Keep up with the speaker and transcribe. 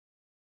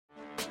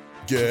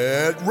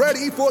Get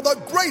ready for the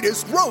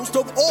greatest roast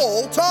of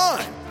all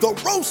time, the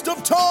Roast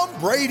of Tom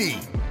Brady,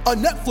 a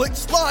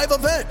Netflix live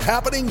event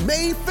happening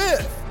May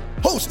 5th.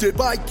 Hosted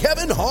by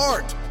Kevin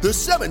Hart, the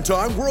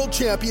 7-time world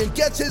champion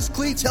gets his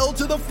cleats held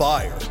to the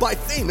fire by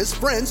famous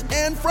friends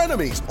and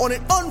frenemies on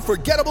an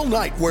unforgettable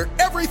night where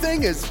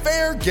everything is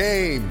fair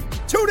game.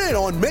 Tune in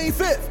on May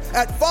 5th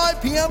at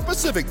 5 p.m.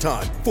 Pacific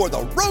time for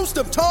the Roast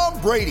of Tom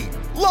Brady,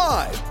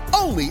 live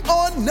only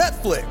on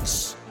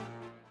Netflix.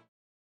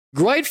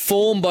 Great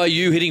form by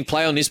you hitting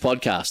play on this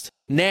podcast.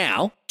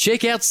 Now,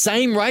 check out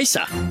Same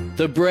Racer,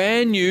 the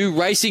brand new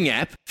racing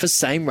app for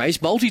same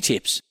race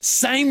multi-tips.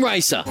 Same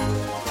Racer.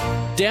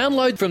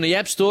 Download from the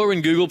App Store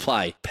and Google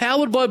Play.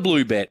 Powered by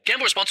Bluebet.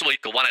 Gamble responsibly.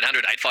 Call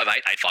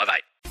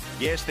 1-800-858-858.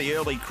 Yes, the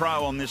early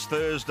crow on this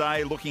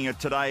Thursday, looking at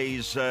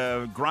today's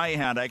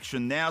greyhound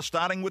action now,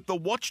 starting with the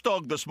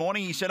Watchdog this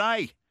morning. He said,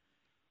 hey,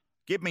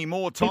 give me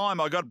more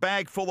time. I got a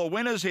bag full of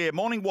winners here.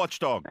 Morning,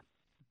 Watchdog.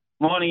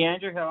 Morning,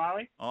 Andrew. How are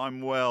we?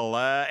 I'm well.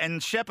 And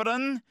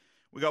Shepparton,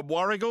 we got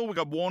Warrigal, we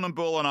got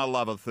Warrnambool, and I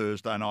love a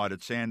Thursday night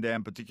at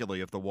Sandown,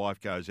 particularly if the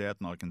wife goes out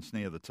and I can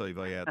sneer the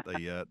TV out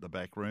the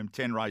back room.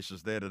 10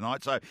 races there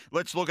tonight. So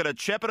let's look at it.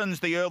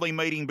 Shepparton's the early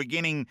meeting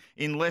beginning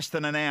in less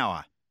than an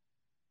hour.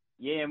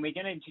 Yeah, and we're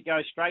going to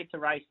go straight to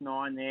race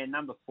 9 there.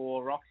 Number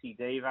 4, Roxy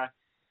Diva.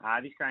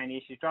 This greyhound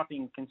here, she's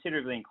dropping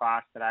considerably in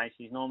class today.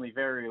 She's normally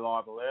very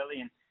reliable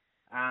early.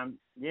 And,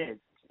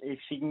 if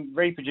she can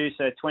reproduce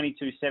a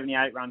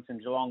 22.78 run from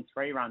Geelong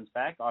 3 runs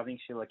back, I think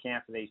she'll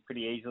account for these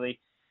pretty easily.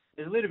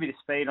 There's a little bit of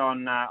speed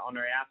on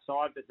her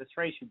outside, but the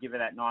 3 should give her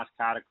that nice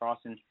card across.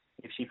 And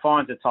if she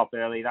finds the top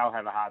early, they'll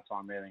have a hard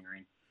time reeling her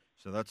in.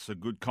 So that's a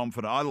good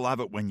confidence. I love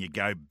it when you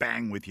go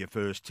bang with your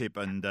first tip,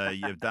 and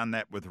you've done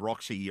that with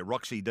Roxy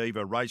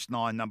Diva, race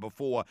 9, number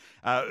 4.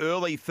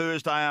 Early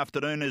Thursday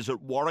afternoon is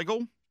at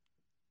Warrigal.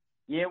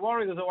 Yeah,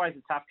 Warrigal's always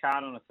a tough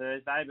card on a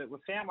Thursday, but we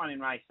found one in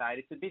race 8.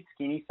 It's a bit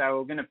skinny, so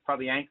we're going to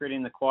probably anchor it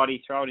in the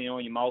quaddie, throw it in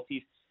all your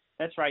multis.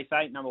 That's race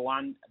 8, number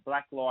 1,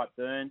 Black Light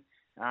Burn.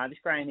 This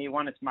greyhound here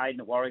won its maiden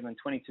at Warrigal in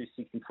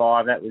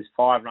 22.65. That was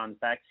 5 runs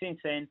back. Since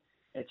then,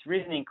 it's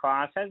risen in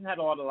class. Hasn't had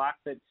a lot of luck,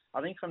 but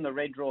I think from the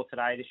red draw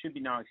today, there should be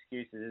no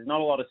excuses. There's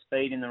not a lot of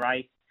speed in the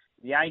race.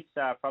 The 8's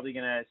are probably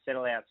going to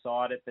settle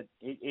outside it, but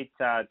it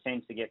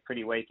tends to get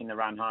pretty weak in the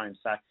run home.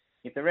 So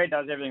if the red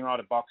does everything right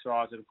at box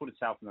rise, it'll put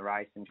itself in the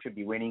race and should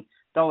be winning.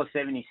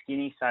 $1.70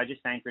 skinny, so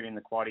just anchor it in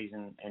the quaddies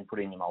and put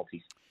it in your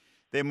multis.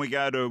 Then we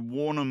go to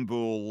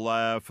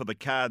Warrnambool for the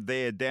card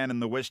there down in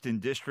the Western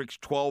Districts.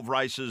 12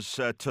 races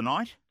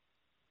tonight.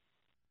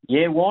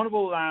 Yeah,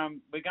 Warrnambool,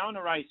 we're going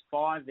to race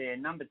 5 there.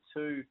 Number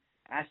 2,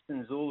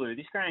 Aston Zulu.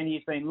 This greyhound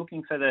here's been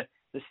looking for the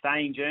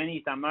staying journey.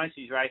 He's done most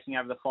of his racing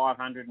over the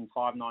 500 and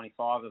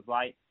 595 of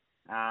late.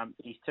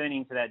 He's turning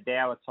into that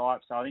Dower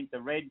type, so I think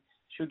the red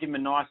should give him a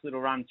nice little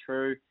run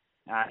through.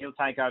 He'll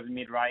take over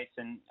mid-race,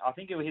 and I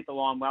think he'll hit the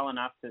line well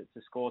enough to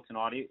score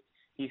tonight.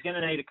 He's going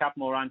to need a couple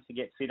more runs to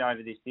get fit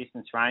over this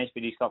distance range,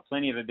 but he's got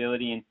plenty of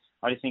ability, and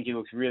I just think he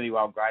looks really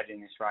well graded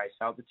in this race.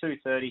 So at the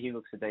 2:30, he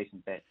looks a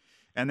decent bet.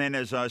 And then,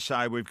 as I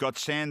say, we've got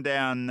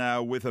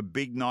Sandown with a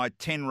big night,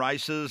 10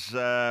 races.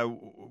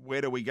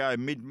 Where do we go?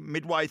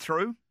 Midway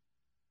through?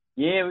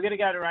 Yeah, we're going to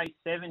go to race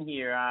 7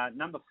 here.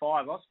 Number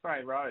 5,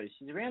 Osprey Rose.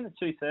 She's around the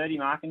 2:30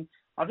 mark, and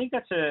I think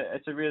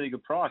it's a really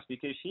good price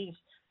because she's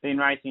been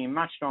racing in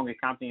much stronger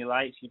company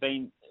late. She's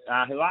been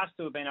her last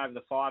 2 have been over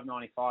the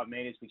 595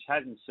 metres, which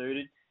hasn't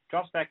suited.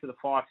 Drops back to the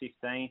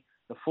 515.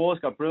 The 4's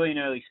got brilliant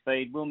early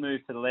speed. Will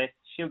move to the left.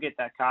 She'll get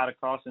that card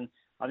across, and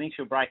I think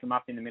she'll break them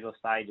up in the middle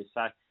stages.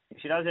 So if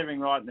she does everything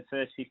right in the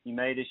first 50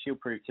 metres, she'll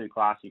prove too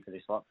classy for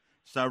this lot.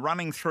 So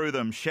running through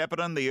them,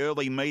 Shepparton, the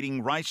early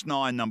meeting, race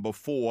 9, number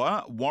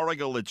 4.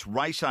 Warrigal, it's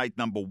race 8,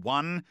 number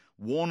 1.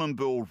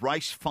 Warrnambool,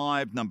 race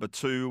 5, number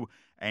 2.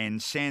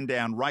 And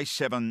Sandown, race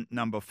 7,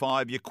 number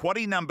 5. Your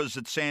quaddie numbers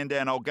at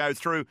Sandown, I'll go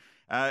through.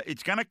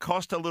 It's going to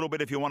cost a little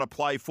bit if you want to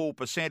play full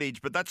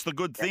percentage, but that's the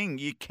good thing.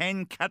 You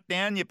can cut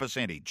down your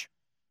percentage.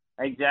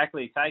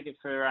 Exactly. Take it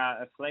for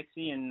a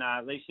flexi, and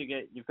at least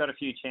you've got a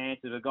few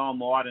chances of going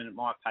wide, and it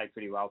might pay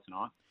pretty well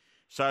tonight.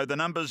 So the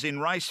numbers in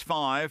race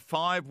 5,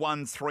 5,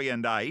 1, 3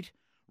 and 8.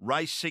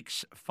 Race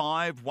 6,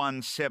 5,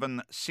 1,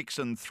 7, 6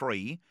 and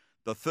 3.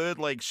 The third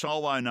leg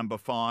solo number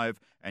 5,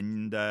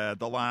 and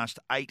the last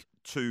 8,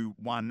 2,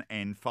 1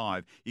 and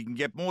 5. You can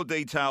get more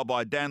detail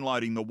by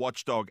downloading the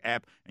Watchdog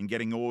app and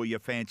getting all your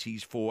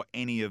fancies for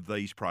any of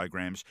these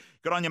programs.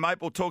 Good on you, mate.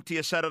 We'll talk to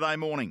you Saturday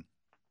morning.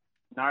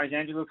 No worries,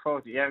 Andrew. Look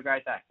forward to it. You have a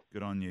great day.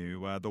 Good on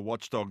you. The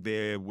Watchdog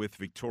there with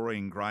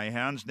Victorian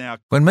Greyhounds. Now,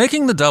 when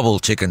making the double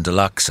chicken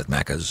deluxe at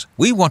Macca's,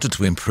 we wanted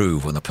to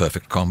improve on the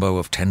perfect combo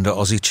of tender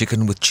Aussie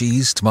chicken with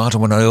cheese,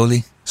 tomato and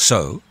aioli.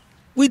 So,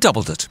 we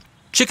doubled it.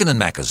 Chicken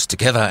and Macca's,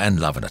 together and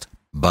loving it.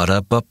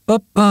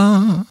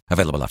 Ba-da-ba-ba-ba.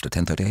 Available after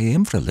 10:30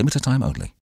 a.m. for a limited time only.